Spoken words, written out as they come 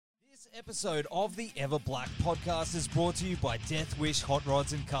Episode of the Ever Black podcast is brought to you by Death Wish Hot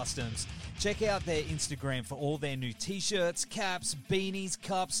Rods and Customs. Check out their Instagram for all their new t-shirts, caps, beanies,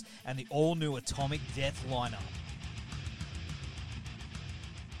 cups, and the all-new Atomic Death lineup.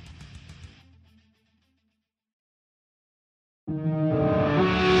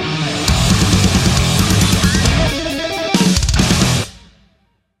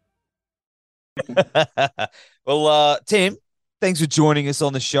 Well, Tim, thanks for joining us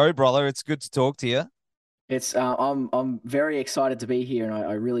on the show, brother. It's good to talk to you. I'm very excited to be here, and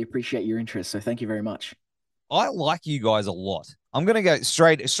I really appreciate your interest. So thank you very much. I like you guys a lot. I'm gonna go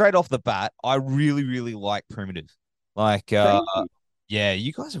straight off the bat. I really, really like Primitive. Like, Thank you. yeah,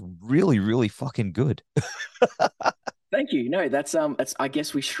 you guys are really, really fucking good. Thank you. No, that's I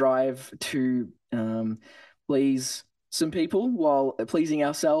guess we strive to please some people while pleasing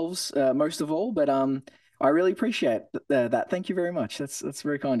ourselves most of all. But I really appreciate that. Thank you very much. That's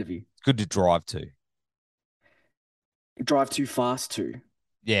very kind of you. It's good to drive to. Drive too fast too.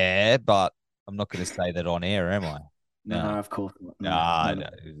 Yeah, but I'm not going to say that on air, am I? No, No. of course not. No, Ah, no, no.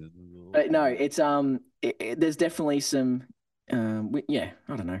 no. But no, there's definitely some yeah,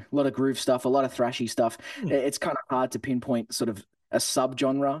 I don't know, a lot of groove stuff, a lot of thrashy stuff. Hmm. It's kind of hard to pinpoint sort of a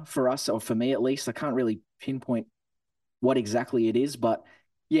subgenre for us, or for me at least. I can't really pinpoint what exactly it is, but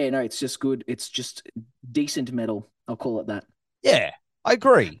yeah, no, it's just good. It's just decent metal. I'll call it that. Yeah, I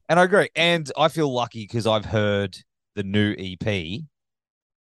agree. And I agree. And I feel lucky because I've heard the new EP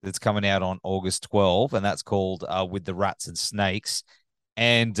that's coming out on August 12th, and that's called With the Rats and Snakes.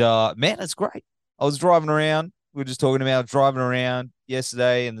 And man, it's great. I was driving around. We were just talking about driving around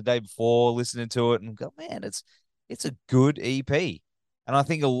yesterday and the day before, listening to it, and go, man, it's a good EP. And I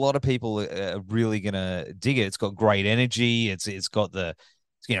think a lot of people are really gonna dig it. It's got great energy. It's got the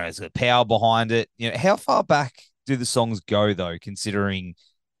it's got power behind it. How far back do the songs go though, considering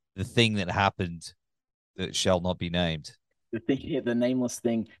the thing that happened that shall not be named? The nameless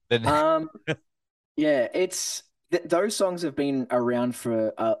thing. Then Um, yeah, it's th those songs have been around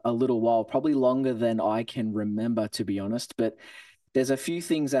for a little while, probably longer than I can remember, to be honest. But there's a few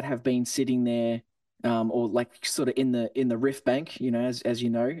things that have been sitting there, or like sort of in the riff bank, as you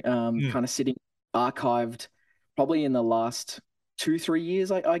know, Mm. kind of sitting archived, probably in the last 2 3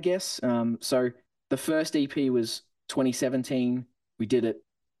 years, I guess. So the first EP was 2017. We did it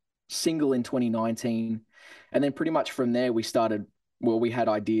single in 2019, and then pretty much from there we started. Well, we had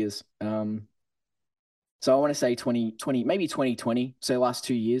ideas. So I want to say 2020, maybe 2020. So last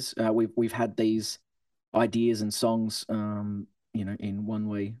 2 years, we've had these ideas and songs, in one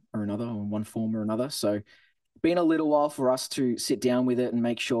way or another, or in one form or another. So been a little while for us to sit down with it and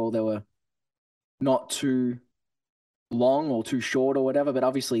make sure they were not too long or too short or whatever. But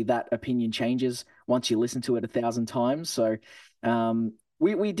obviously that opinion changes once you listen to it 1,000 times. So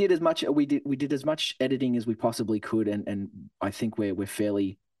we did as much we did as much editing as we possibly could, and I think we're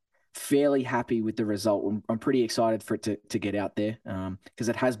fairly happy with the result. I'm pretty excited for it to get out there, because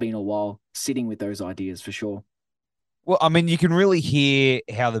it has been a while sitting with those ideas for sure. Well, I mean, you can really hear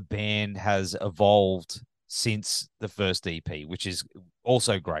how the band has evolved since the first EP, which is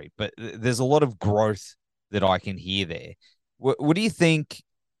also great. But there's a lot of growth that I can hear there. What do you think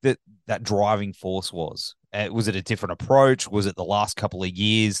that driving force was? Was it a different approach? Was it the last couple of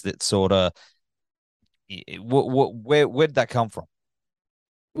years that sort of where did that come from?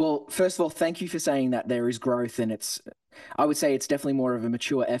 Well, first of all, thank you for saying that there is growth, and I would say it's definitely more of a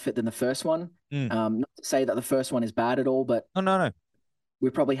mature effort than the first one. Mm. Not to say that the first one is bad at all, but No, no, no. we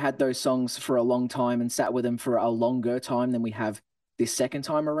probably had those songs for a long time and sat with them for a longer time than we have this second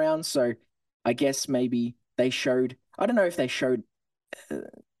time around. So I guess maybe I don't know if uh,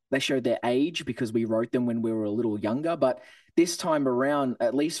 they showed their age because we wrote them when we were a little younger, but this time around,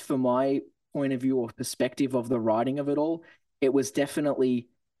 at least for my point of view or perspective of the writing of it all, it was definitely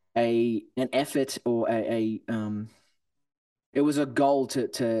an effort, or it was a goal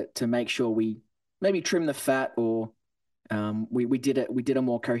to make sure we maybe trim the fat, or we did a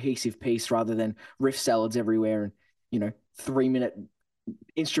more cohesive piece rather than riff salads everywhere, and 3 minute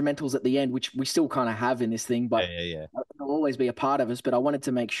instrumentals at the end, which we still kind of have in this thing, Yeah, but yeah, yeah. it'll always be a part of us. But I wanted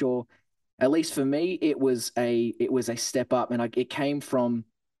to make sure, at least for me, it was a step up, and it came from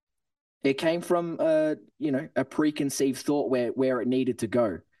a preconceived thought where it needed to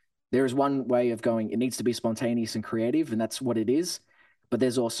go. There is one way of going. It needs to be spontaneous and creative, and that's what it is. But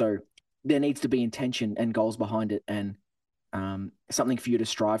there needs to be intention and goals behind it, and something for you to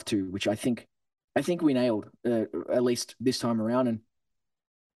strive to, which I think we nailed, at least this time around. And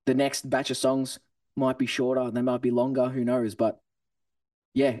the next batch of songs might be shorter, they might be longer, who knows? But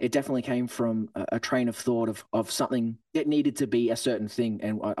Yeah, it definitely came from a train of thought of something that needed to be a certain thing,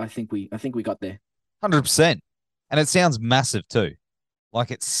 and I think we got there. 100%. And it sounds massive too.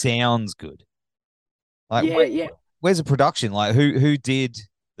 Like it sounds good. Like Yeah, yeah. where's the production? Like who did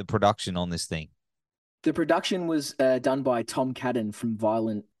the production on this thing? The production was done by Tom Cadden from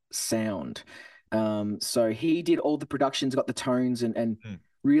Violent Sound. So he did all the productions, got the tones, and Hmm.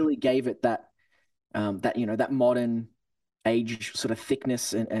 really gave it that that that modern age sort of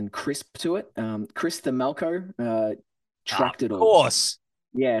thickness and crisp to it. Chris the Malco Ah, tracked of it all. course.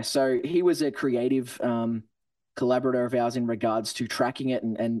 Yeah, so he was a creative collaborator of ours in regards to tracking it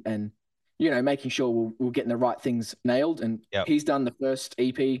and making sure we're getting the right things nailed. And Yep. he's done the first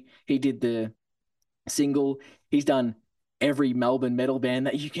EP. He did the single. He's done every Melbourne metal band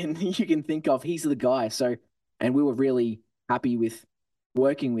that you can you can think of. He's the guy. So, and we were really happy with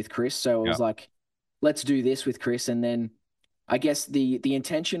working with Chris. So it was Yep. like, let's do this with Chris. And then I guess the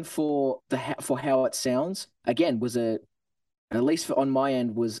intention for for how it sounds again was at least for, on my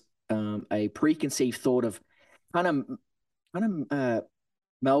end was a preconceived thought of kind of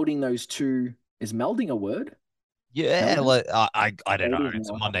melding those two. Is melding a word? Yeah, Melding? like, I don't Yeah, know. it is It's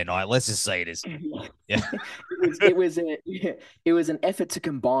a now. Monday night. Let's just say it is. Yeah. It was an effort to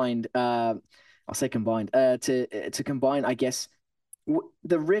combine I'll say combined to combine I guess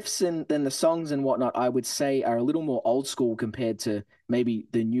the riffs and then the songs and whatnot I would say are a little more old school compared to maybe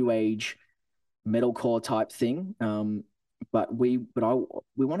the new age metalcore type thing. But we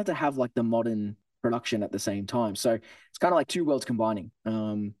wanted to have like the modern production at the same time. So it's kind of like two worlds combining.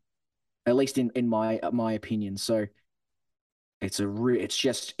 At least in my opinion. So it's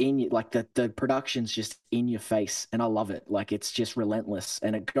just like the production's just in your face, and I love it. Like it's just relentless,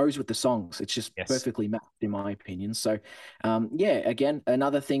 and it goes with the songs. It's just Yes. perfectly matched in my opinion. So, yeah, again,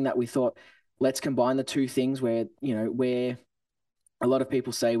 another thing that we thought, let's combine the two things where where a lot of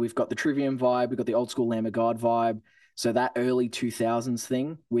people say we've got the Trivium vibe, we've got the old school Lamb of God vibe. So that early 2000s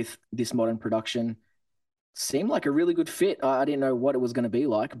thing with this modern production seemed like a really good fit. I didn't know what it was going to be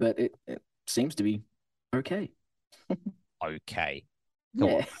like, but it seems to be okay. Okay. Come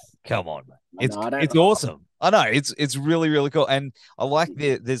on. Yeah. Come on, man. It's No, I don't. it's awesome. I know it's really really cool, and I like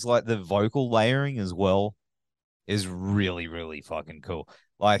there's like the vocal layering as well is really really fucking cool.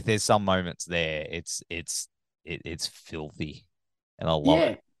 Like there's some moments there. It's filthy, and I love it.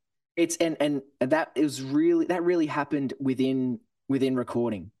 Yeah, it's and that is really that really happened within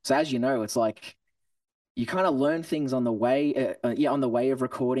recording. So as you know, it's like you kind of learn things on the way, yeah, on the way of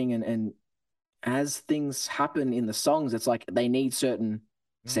recording, and as things happen in the songs, it's like they need certain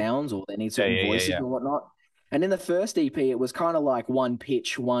Mm. sounds or they need Yeah, certain yeah, yeah, voices yeah. or whatnot. And in the first EP, it was kind of like one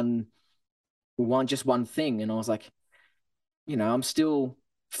pitch, just one thing, and I was like, I'm still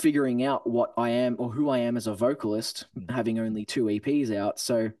figuring out what I am or who I am as a vocalist, Mm. having only two EPs out.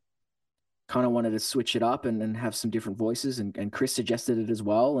 So kind of wanted to switch it up and have some different voices. And Chris suggested it as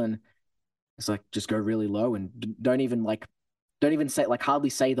well. And it's like, just go really low and don't even say like hardly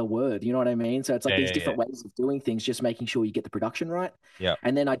say the word. You know what I mean? So it's like Yeah, these yeah, yeah. different ways of doing things, just making sure you get the production right. Yeah.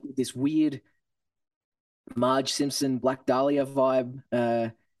 And then I did this weird Marge Simpson, Black Dahlia vibe.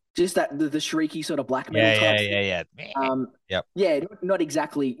 Just that the shrieky sort of black metal Yeah, yeah, type thing. yeah, yeah. Um, Yep. yeah, not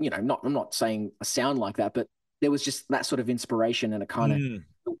exactly, I'm not saying a sound like that, but there was just that sort of inspiration and Mm.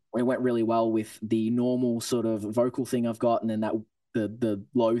 it went really well with the normal sort of vocal thing I've got and then the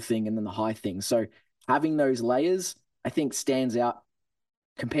low thing and then the high thing. So having those layers, I think stands out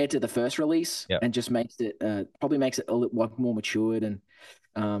compared to the first release Yep. and just makes it probably makes it a little more matured and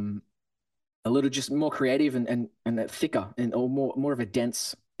um a little just more creative and thicker and or more of a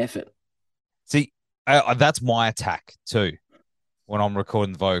dense effort. See, that's my attack too. When I'm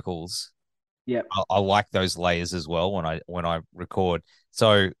recording vocals, Yeah. I like those layers as well when I record.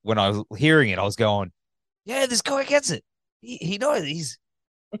 So when I was hearing it, I was going, "Yeah, this guy gets it. He knows.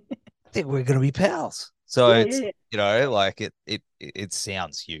 I think we're gonna be pals." So Yeah, it's yeah, yeah. like it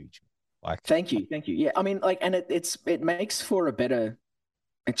sounds huge. Like Thank you. Thank you. Yeah. I mean, like, and it makes for a better,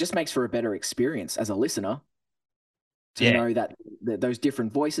 it just makes for a better experience as a listener to yeah. know that those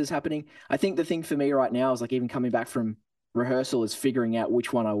different voices happening. I think the thing for me right now is like even coming back from rehearsal is figuring out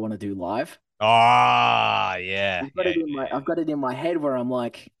which one I want to do live. Ah, yeah, yeah, I've got it in my head where I'm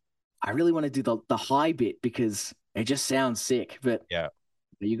like, I really want to do the high bit because it just sounds sick. But yeah.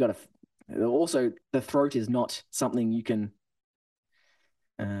 you got to also the throat is not something you can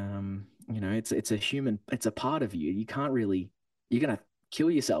it's a human, it's a part of you. You can't really, you're gonna kill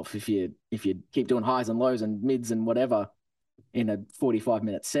yourself if you keep doing highs and lows and mids and whatever in a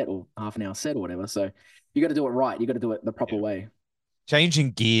 45-minute set or half an hour set or whatever. So you got to do it right. You got to do it the proper Yeah. way.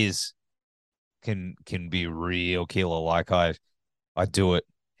 Changing gears can be real killer. Like I do it,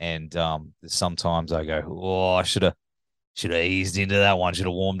 and sometimes I go, oh, I should have eased into that one. Should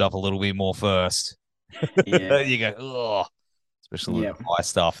have warmed up a little bit more first. Yeah, You go, oh, especially with yeah. the high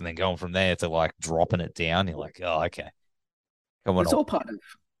stuff, and then going from there to like dropping it down. You're like, oh, okay, coming It's on. all part of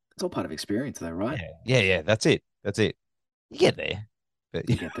it's all part of experience, though, right? Yeah, yeah, yeah. That's it. That's it. You get there, but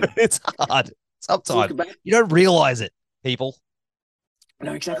You get there. it's hard sometimes. Look back. You don't realize it, people.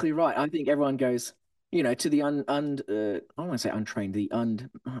 No, exactly right. I think everyone goes, to the I don't want to say untrained, the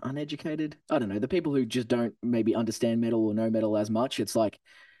uneducated. I don't know, the people who just don't maybe understand metal or know metal as much. It's like,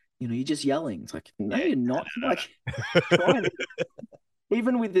 you're just yelling. It's like, no, Yeah. you're not. Like, try and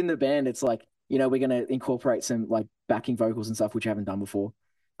even within the band, it's like, we're gonna incorporate some like backing vocals and stuff which I haven't done before.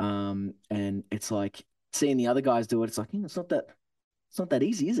 And it's like seeing the other guys do it. It's like, it's not that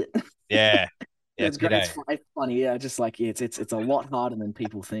easy, is it? Yeah. Yeah, It's it's good, great. eh? It's funny. Yeah, just like it's a lot harder than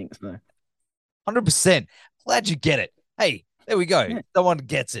people think. So 100%. Glad you get it. Hey, there we go. yeah, Someone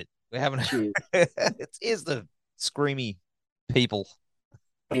gets it. We're having cheers. here's the screamy people.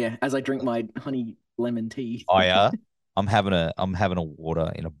 Yeah, as I drink my honey lemon tea. I'm having a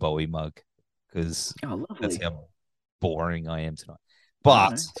water in a Bowie mug because Oh, that's lovely. how boring I am tonight. No,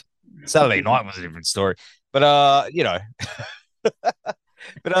 But no. Saturday night was a different story. But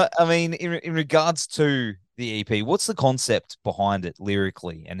but I mean, in regards to the EP, what's the concept behind it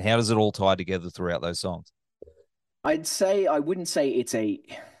lyrically, and how does it all tie together throughout those songs? I wouldn't say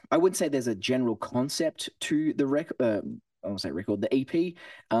there's a general concept to the I won't say record, the EP.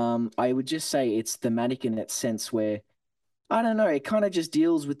 I would just say it's thematic in that sense where I don't know, it kind of just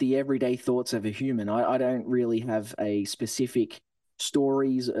deals with the everyday thoughts of a human. I don't really have a specific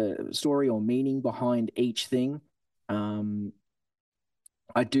story or meaning behind each thing. Um,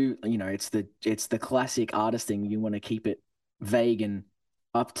 I do, it's the classic artist thing. You want to keep it vague and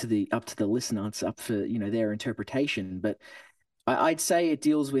up to the listener. It's up for, their interpretation. But I'd say it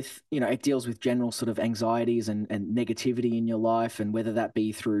deals with general sort of anxieties and negativity in your life, and whether that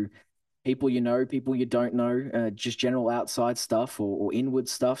be through people people you don't know, just general outside stuff or inward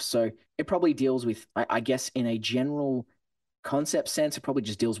stuff. So it probably deals with, I guess, in a general concept sense, it probably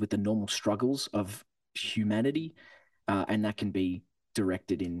just deals with the normal struggles of humanity, and that can be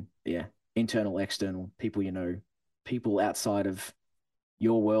directed in, yeah, internal, external, people outside of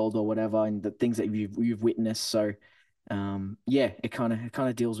your world or whatever, and the things that you've witnessed. So, yeah, it kind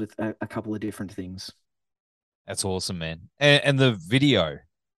of deals with a couple of different things. That's awesome, man. And the video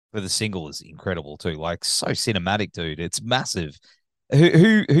for the single is incredible too. Like so cinematic, dude. It's massive.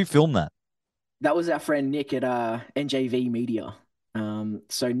 Who filmed that? That was our friend Nick at NJV Media.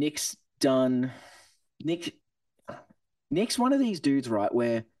 So Nick Nick's one of these dudes, right,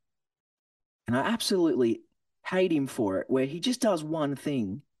 where, and I absolutely hate him for it, where he just does one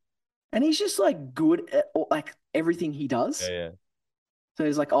thing and he's just like good at like everything he Yeah, does. yeah. So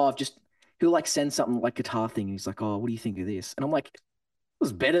he's like, oh, he'll like send something like guitar thing. And he's like, oh, what do you think of this? And I'm like, it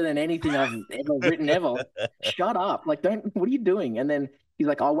was better than anything I've ever written ever. Shut up. Like, what are you doing? And then he's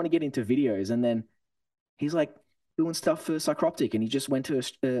like, I want to get into videos. And then he's like doing stuff for Psychroptic, and he just went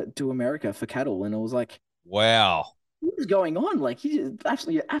to America for Cattle. And I was like, Wow. what is going on? Like, he's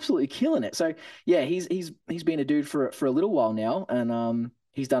absolutely killing it. So yeah, he's been a dude for a little while now, and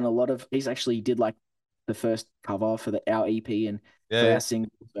he's done a lot of. He's actually did like the first cover for our EP and Yeah, for yeah. our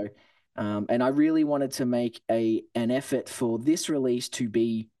single. So, and I really wanted to make an effort for this release to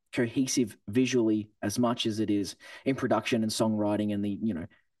be cohesive visually as much as it is in production and songwriting and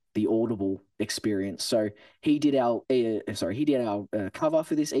the audible experience. So he did our cover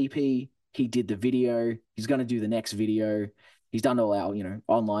for this EP. He did the video. He's going to do the next video. He's done all our,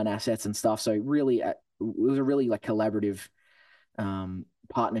 online assets and stuff. So really, it was a really like collaborative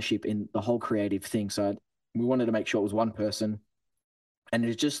partnership in the whole creative thing. So we wanted to make sure it was one person, and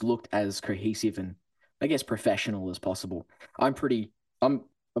it just looked as cohesive and, I guess, professional as possible. I'm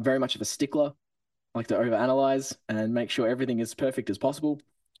very much of a stickler. I like to overanalyze and make sure everything is perfect as possible.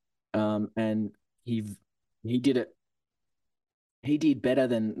 And he he did it. He did better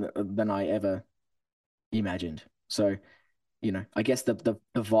than I ever imagined. So, I guess the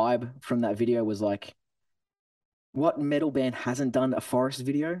vibe from that video was like, what metal band hasn't done a forest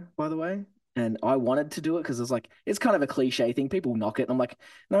video, by the way? And I wanted to do it because it's like it's kind of a cliche thing. People knock it. And I'm like,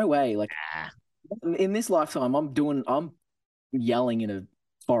 no way. Like Ah, in this lifetime, I'm yelling in a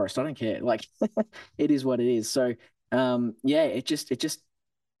forest. I don't care. Like it is what it is. So yeah, it just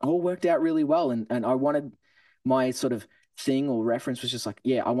all worked out really well. And I wanted my sort of thing or reference was just like,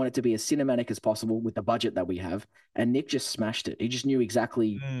 yeah, I want it to be as cinematic as possible with the budget that we have. And Nick just smashed it. He just knew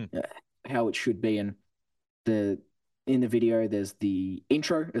exactly mm, how it should be. And the in the video, there's the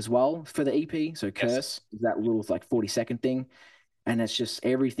intro as well for the EP. So yes. Curse is that little like 40-second thing. and it's just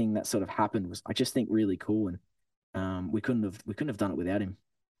everything that sort of happened was, I just think, really cool, and we couldn't have done it without him.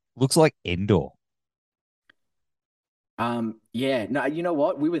 Looks like Endor. Yeah, no, you know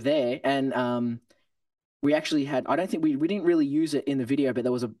what? We were there, and we actually had. I don't think we didn't really use it in the video, but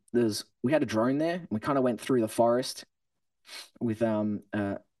we had a drone there. And we kind of went through the forest with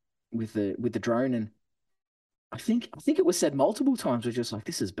with the drone, and I think it was said multiple times. We're just like,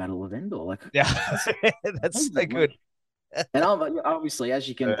 this is Battle of Endor, like Yeah, this is that's so amazing. good. And I'm obviously, as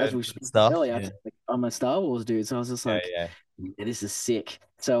we spoke Stuff. earlier, Yeah, I'm a Star Wars dude, so I was just yeah, like, yeah. yeah, this is sick.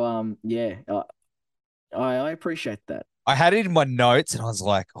 So yeah, I appreciate that. I had it in my notes and I was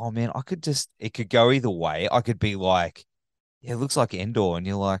like, oh man, it could go either way. I could be like, yeah, it looks like Endor. And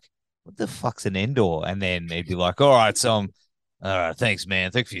you're like, what the fuck's an Endor? And then they'd be like, all right, so all right, thanks,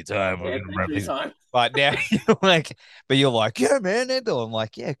 man. Thanks for your time. We're Yeah, going to thanks wrap for your this. time. But now you're like, but you're like, yeah, man, Endor. I'm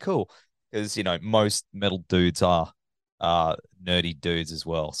like, yeah, cool. Because, most metal dudes are nerdy dudes as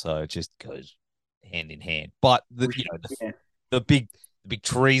well. So it just goes hand in hand. But Yeah. the big, the big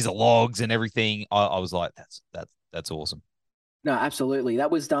trees, the logs and everything, I was like, that's awesome. No, absolutely. That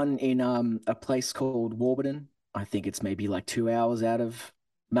was done in a place called Warburton. I think it's maybe like 2 hours out of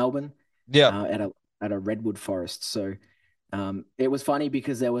Melbourne, Yeah. at a redwood forest. So it was funny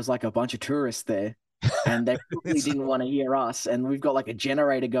because there was like a bunch of tourists there, and they probably It's didn't want to hear us. And we've got like a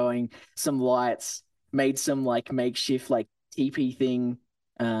generator going, some lights, made some like makeshift like teepee thing.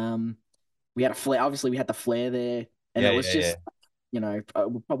 We had a flare. Obviously, we had the flare there, and yeah, it was yeah, yeah. just,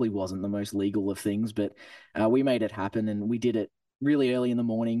 probably wasn't the most legal of things, but we made it happen, and we did it really early in the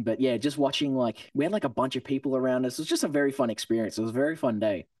morning. But yeah, just watching, like, we had like a bunch of people around us. It was just a very fun experience. It was a very fun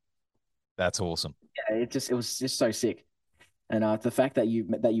day. That's awesome. Yeah, it was just so sick. And the fact that you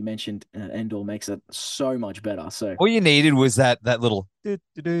mentioned Endor makes it so much better. So All you needed was that little just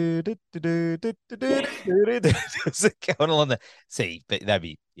yeah, going on the see, but that'd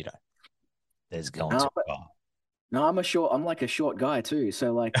be, there's going too but far. no, I'm like a short guy too.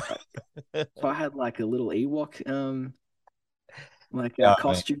 So like, if I had like a little Ewok like a Yeah, man.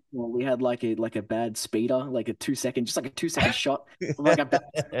 costume, or we had like a bad speeder, like a 2 second, just like a 2 second shot of like a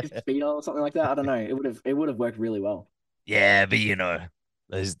bad speeder or something like that. I don't know. It would have worked really well. Yeah, but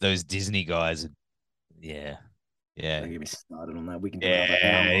those Disney guys, yeah, yeah, Don't get me started on that. We can do another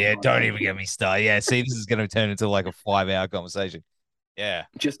yeah, hour yeah. on Don't that. even get me started. Yeah, see, this is going to turn into like a 5 hour conversation. Yeah,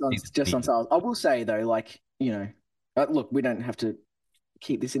 he's a Just on big. sales. I will say though, like, look, we don't have to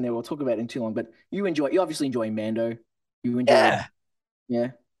keep this in there. We'll talk about it in too long. But you obviously enjoy Mando. You enjoyed, Yeah,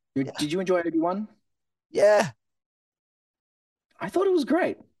 yeah. yeah, Did you enjoy Obi-Wan? yeah. I thought it was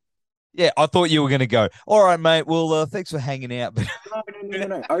great. Yeah, I thought you were going to go. All right, mate. Well, thanks for hanging out. But No, no, no,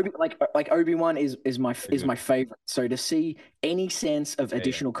 no, no. Obi-Wan is my favorite. So to see any sense of yeah, yeah.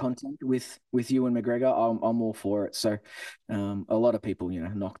 additional content with Ewan McGregor, I'm all for it. So, a lot of people,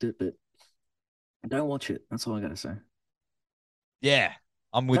 knocked it, but don't watch it. That's all I gotta say. Yeah,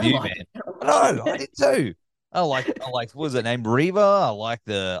 I'm with Don't you, like man. it. Don't I watch know, I it. did too. What was it named Reva? I like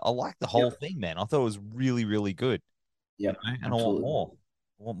the whole Yep. thing, man. I thought it was really, really good, Yep. and I want Absolutely. more.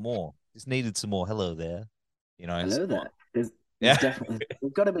 I want more. Just needed some more. Hello there, I some love more. that. There's Yeah,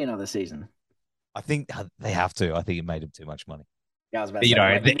 there's got to be another season. I think they have to. I think it made them too much money. Yeah, I was about to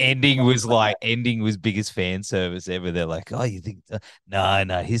But, say, the ending was like like that. ending was biggest fan service ever. They're like, oh, you think? No,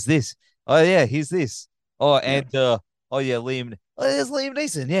 no. Here's this. Oh yeah, here's this. Oh, Yeah. and oh yeah, Liam. Oh, there's Liam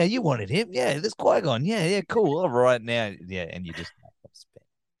Neeson. Yeah, you wanted him. Yeah, there's Qui-Gon. Yeah, yeah, cool. All right now, yeah, and you just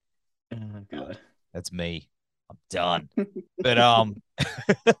Oh God. that's me. I'm done. But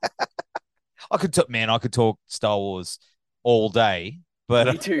I could talk Star Wars all day. But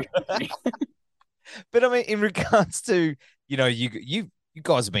Me too. but I mean, in regards to you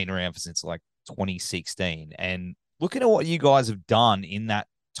guys have been around for since like 2016, and looking at what you guys have done in that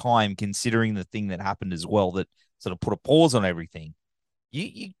time, considering the thing that happened as well, that sort of put a pause on everything.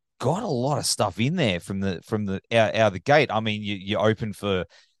 You got a lot of stuff in there from the out of the gate. I mean, you open for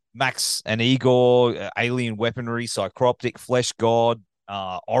Max and Igor, alien weaponry, Psychroptic, Flesh God,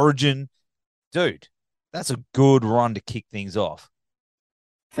 Origin, dude. That's a good run to kick things off.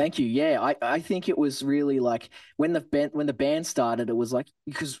 Thank you. Yeah, I think it was really like when the band started, it was like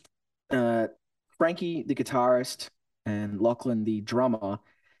because uh Frankie the guitarist and Lachlan the drummer,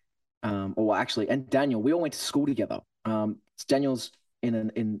 or actually, and Daniel, we all went to school together. Daniel's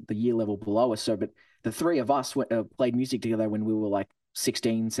in the year level below us, so but the three of us played music together when we were like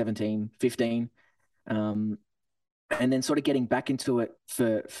 16, 17, 15. Um, and then sort of getting back into it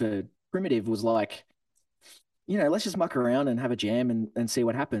for Primitive was like, let's just muck around and have a jam and see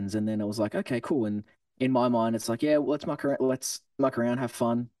what happens. And then it was like, okay, cool. And in my mind, it's like, yeah, let's muck around, have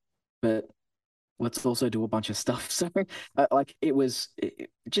fun. But let's also do a bunch of stuff. So like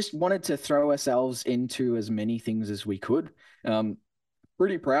just wanted to throw ourselves into as many things as we could. Um,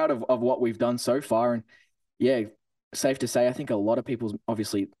 Pretty proud of what we've done so far. And yeah, safe to say, I think a lot of people's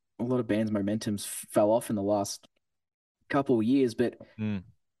obviously a lot of bands' momentums fell off in the last couple of years, but Mm.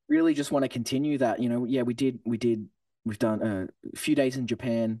 really just want to continue that. Yeah, we've done a few days in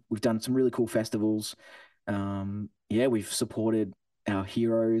Japan. We've done some really cool festivals. Yeah, we've supported our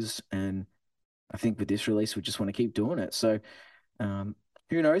heroes, and I think with this release, we just want to keep doing it. So, um,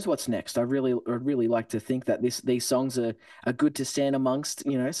 who knows what's next? I'd really like to think that these songs are good to stand amongst,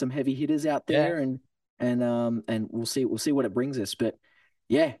 some heavy hitters out Yeah. there, and we'll see what it brings us. But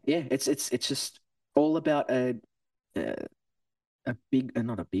yeah, it's just all about a, a big,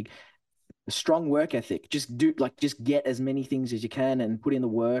 not a big, a strong work ethic. Just get as many things as you can and put in the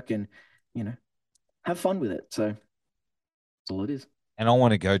work and you know have fun with it. So that's all it is. And I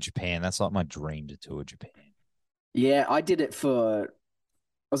want to go Japan. That's like my dream to tour Japan. Yeah, I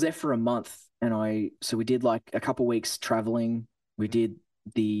was there for a month, and so we did like a couple weeks traveling. We did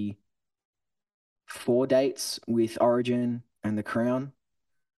the 4 dates with Origin and the Crown,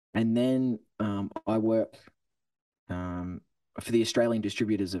 and then I work um, for the Australian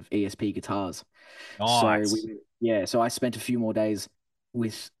distributors of ESP guitars. So Nice. so I spent a few more days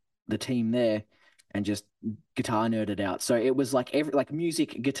with the team there and just guitar nerded out. So it was like like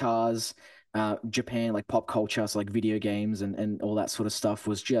music, guitars, Japan, like pop culture, so like video games and all that sort of stuff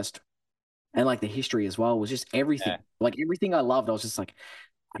was just and like the history as well was just everything. Like everything I loved, I was just like,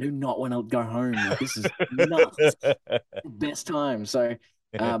 I do not want to go home. Like this is nuts. Best time. So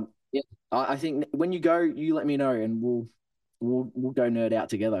yeah, I think when you go, you let me know and we'll go nerd out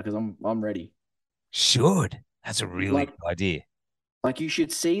together because I'm ready. Should. That's a really Like good idea. you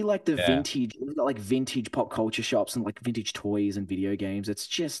should see like the Yeah. vintage, we've got like vintage pop culture shops and like vintage toys and video games. It's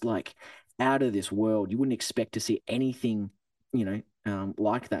just like out of this world. You wouldn't expect to see anything,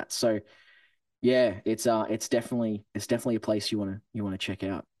 like that. So yeah, it's definitely a place you wanna check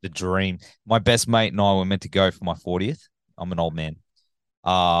out. The dream. My best mate and I were meant to go for my 40th. I'm an old man.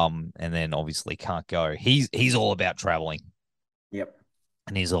 And then obviously can't go. He's all about traveling. Yep.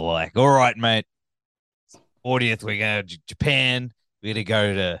 And he's all like, all right, mate, 40th, we're going to Japan. We're gonna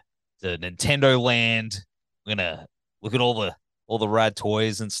go to Nintendo Land. We're gonna look at all the rad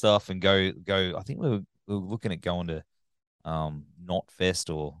toys and stuff and go. I think we were looking at going to Not Fest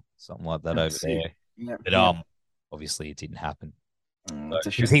or something like that I over see. there. Yep. But Yep. obviously it didn't happen. It's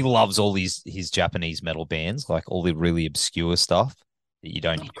a Because he shame. loves all his Japanese metal bands, like all the really obscure stuff that you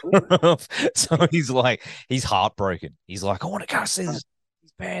don't Oh, hear cool. of. So he's heartbroken. He's like, I want to go see these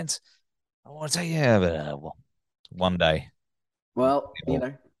bands. I want to tell you, yeah, but well, one day. Well,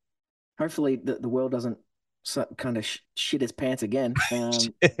 hopefully the world doesn't kind of shit its pants again. That's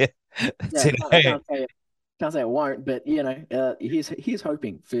Yeah, it. I Hey. can't say it won't, but here's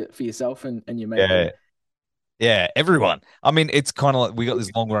hoping for yourself and your mate Yeah. there. Yeah, everyone. I mean, it's kind of like we got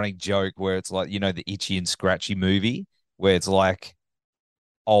this long running joke where it's like, the Itchy and Scratchy movie, where it's like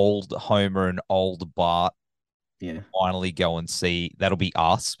old Homer and old Bart Yeah. finally go and see. That'll be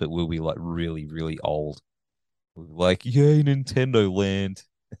us, but we'll be like really, really old. We'll be like, yay, Nintendo Land.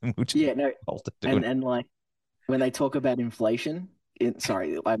 And we'll just be Yeah, no, old to do it. and like when they talk about inflation,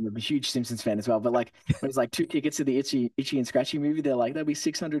 sorry, I'm a huge Simpsons fan as well, but like when it's like 2 tickets to the Itchy and Scratchy movie, they're like, that'll be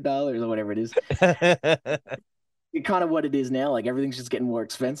 $600 or whatever it is. It's kind of what it is now. Like everything's just getting more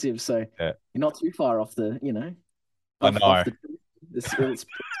expensive, so Yeah, you're not too far off the, I off know.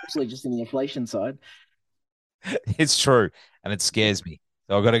 especially just in the inflation side. It's true. And it scares me.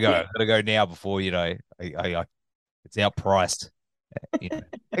 So I gotta go. I gotta go now before, it's outpriced.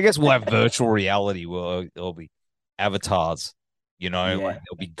 I guess we'll have virtual reality where there'll be avatars, like Yeah, there'll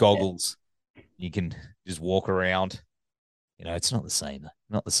be yeah, goggles. You can just walk around. It's not the same.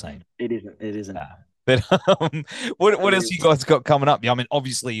 Not the same. it isn't. It isn't. Nah. But what It else you isn't. guys got coming up? Yeah, I mean,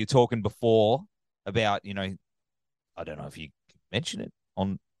 obviously you're talking before about, I don't know if you mention it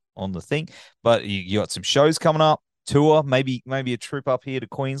on the thing, but you got some shows coming up, tour, maybe a trip up here to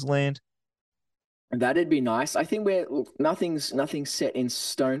Queensland. That'd be nice. I think look, nothing's set in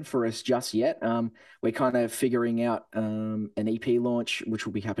stone for us just yet. We're kind of figuring out an EP launch, which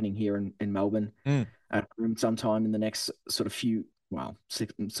will be happening here in Melbourne Mm. sometime in the next sort of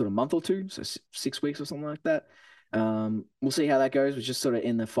sort of month or two, so 6 weeks or something like that. We'll see how that goes. We're just sort of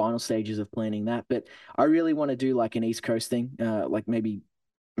in the final stages of planning that, but I really want to do like an East Coast thing, like maybe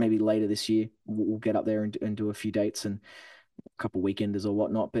later this year. We'll get up there and do a few dates and a couple weekenders or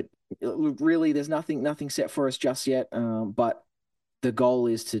whatnot. But really, there's nothing set for us just yet. But the goal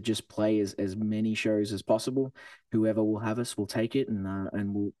is to just play as many shows as possible. Whoever will have us will take it,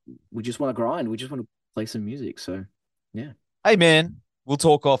 and we just want to grind. We just want to play some music. So yeah. Hey man, we'll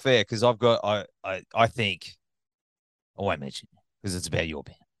talk off air because I think I won't mention it because it's about your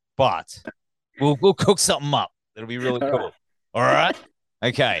band, but we'll cook something up. It'll be really All right. cool. All right.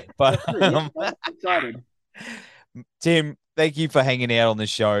 Okay. But That's good. Yeah, I'm excited. Tim, thank you for hanging out on the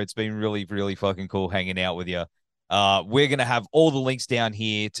show. It's been really, really fucking cool hanging out with you. We're gonna have all the links down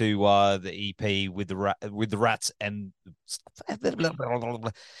here to the EP with the rats and All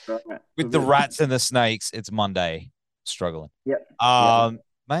right. We're with the good. rats and the snakes. It's Monday. Struggling. Yep. Yep.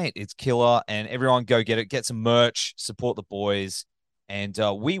 Mate, it's killer, and everyone go get it. Get some merch. Support the boys, and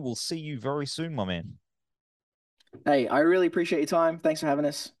we will see you very soon, my man. Hey, I really appreciate your time. Thanks for having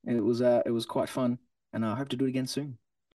us. It was quite fun, and I hope to do it again soon.